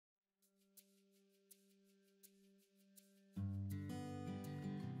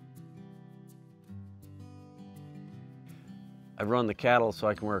I run the cattle so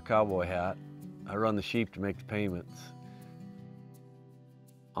I can wear a cowboy hat. I run the sheep to make the payments.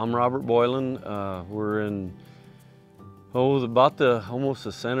 I'm Robert Boylan. We're in almost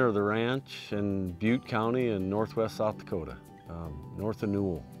the center of the ranch in Butte County in northwest South Dakota, north of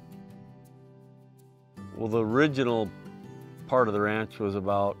Newell. Well, the original part of the ranch was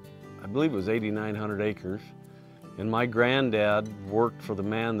about, I believe it was 8,900 acres. And my granddad worked for the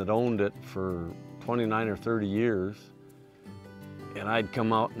man that owned it for 29 or 30 years. And I'd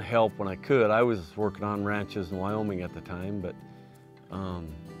come out and help when I could. I was working on ranches in Wyoming at the time, but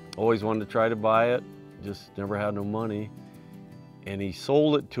always wanted to try to buy it, just never had no money. And he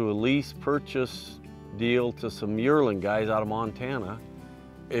sold it to a lease purchase deal to some yearling guys out of Montana.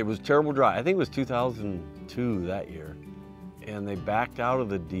 It was terrible dry. I think it was 2002 that year. And they backed out of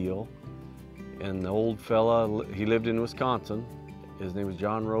the deal. And the old fella, he lived in Wisconsin. His name was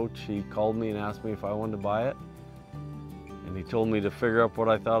John Roach. He called me and asked me if I wanted to buy it. And he told me to figure out what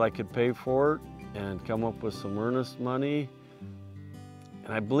I thought I could pay for it and come up with some earnest money.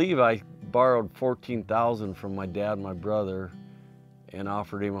 And I believe I borrowed $14,000 from my dad and my brother and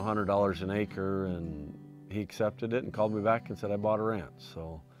offered him $100 an acre, and he accepted it and called me back and said I bought a ranch.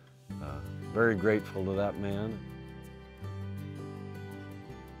 So very grateful to that man.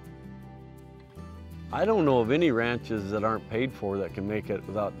 I don't know of any ranches that aren't paid for that can make it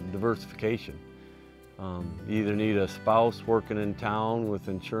without diversification. You either need a spouse working in town with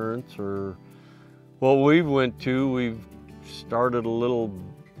insurance, or what we've we've started a little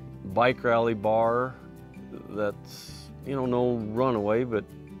bike rally bar that's, no runaway, but,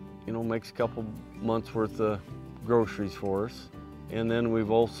 makes a couple months worth of groceries for us. And then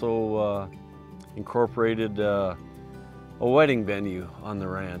we've also incorporated a wedding venue on the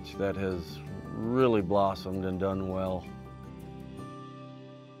ranch that has really blossomed and done well.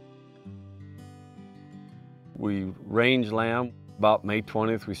 We range lamb. About May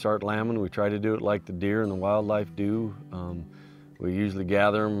 20th we start lambing. We try to do it like the deer and the wildlife do. We usually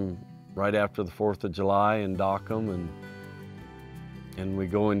gather them right after the 4th of July and dock them, and we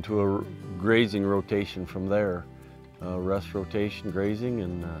go into a grazing rotation from there. Rest rotation, grazing,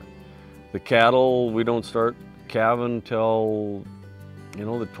 and the cattle, we don't start calving till the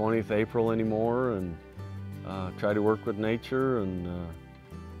 20th April anymore, and try to work with nature and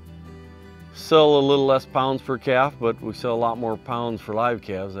sell a little less pounds per calf, but we sell a lot more pounds for live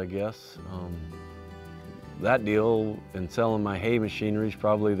calves, I guess. That deal and selling my hay machinery is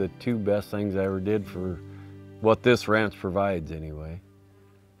probably the two best things I ever did for what this ranch provides anyway.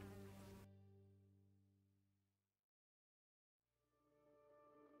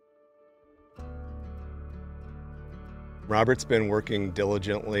 Robert's been working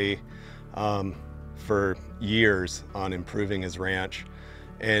diligently for years on improving his ranch,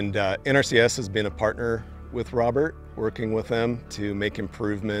 and NRCS has been a partner with Robert, working with them to make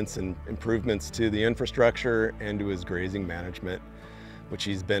improvements to the infrastructure and to his grazing management, which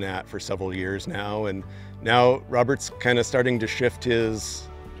he's been at for several years now. And now Robert's kind of starting to shift his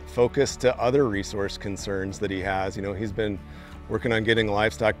focus to other resource concerns that he has. He's been working on getting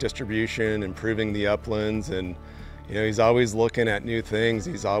livestock distribution, improving the uplands, and he's always looking at new things.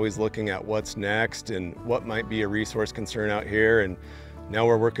 He's always looking at what's next and what might be a resource concern out here. And now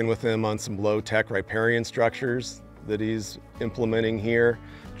we're working with him on some low-tech riparian structures that he's implementing here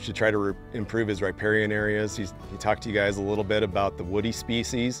to try to improve his riparian areas. He talked to you guys a little bit about the woody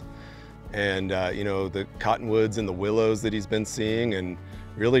species and the cottonwoods and the willows that he's been seeing, and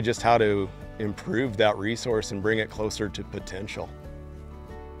really just how to improve that resource and bring it closer to potential.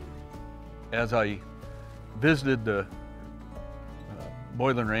 As I visited the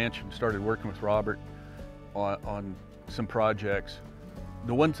Boylan Ranch and started working with Robert on some projects,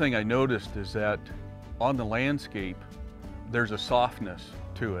 the one thing I noticed is that on the landscape, there's a softness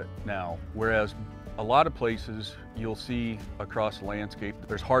to it now, whereas a lot of places you'll see across the landscape,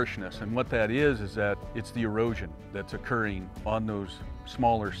 there's harshness. And what that is that it's the erosion that's occurring on those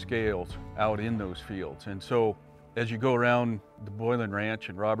smaller scales out in those fields. And so as you go around the Boylan Ranch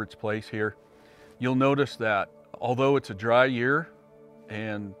and Robert's place here, you'll notice that although it's a dry year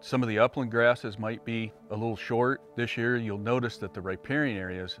and some of the upland grasses might be a little short this year, you'll notice that the riparian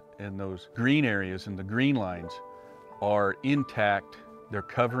areas and those green areas and the green lines are intact. They're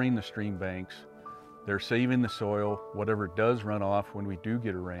covering the stream banks. They're saving the soil, whatever does run off when we do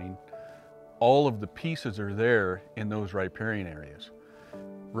get a rain. All of the pieces are there in those riparian areas.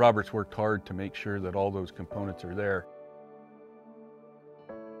 Robert's worked hard to make sure that all those components are there.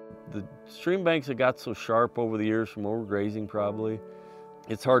 The stream banks have got so sharp over the years from overgrazing probably,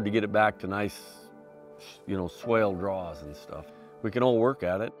 it's hard to get it back to nice, swale draws and stuff. We can all work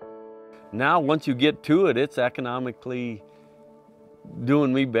at it. Now, once you get to it, it's economically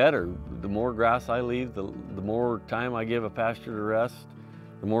doing me better. The more grass I leave, the more time I give a pasture to rest,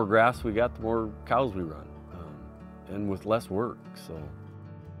 the more grass we got, the more cows we run, and with less work. So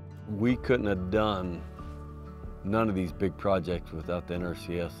we couldn't have done none of these big projects without the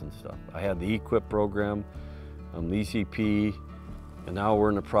NRCS and stuff. I had the EQIP program, the ECP, and now we're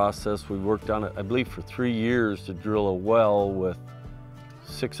in the process. We worked on it, I believe, for 3 years to drill a well with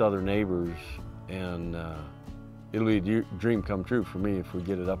 6 other neighbors, and it'll be a dream come true for me if we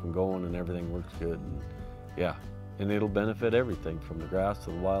get it up and going and everything works good. And, yeah, and it'll benefit everything from the grass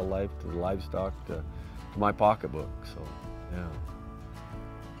to the wildlife to the livestock to my pocketbook. So, yeah.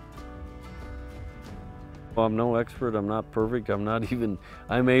 Well, I'm no expert. I'm not perfect.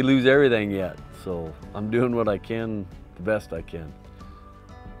 I may lose everything yet. So I'm doing what I can, the best I can.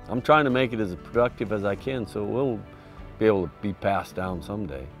 I'm trying to make it as productive as I can so it will be able to be passed down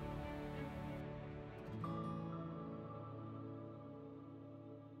someday.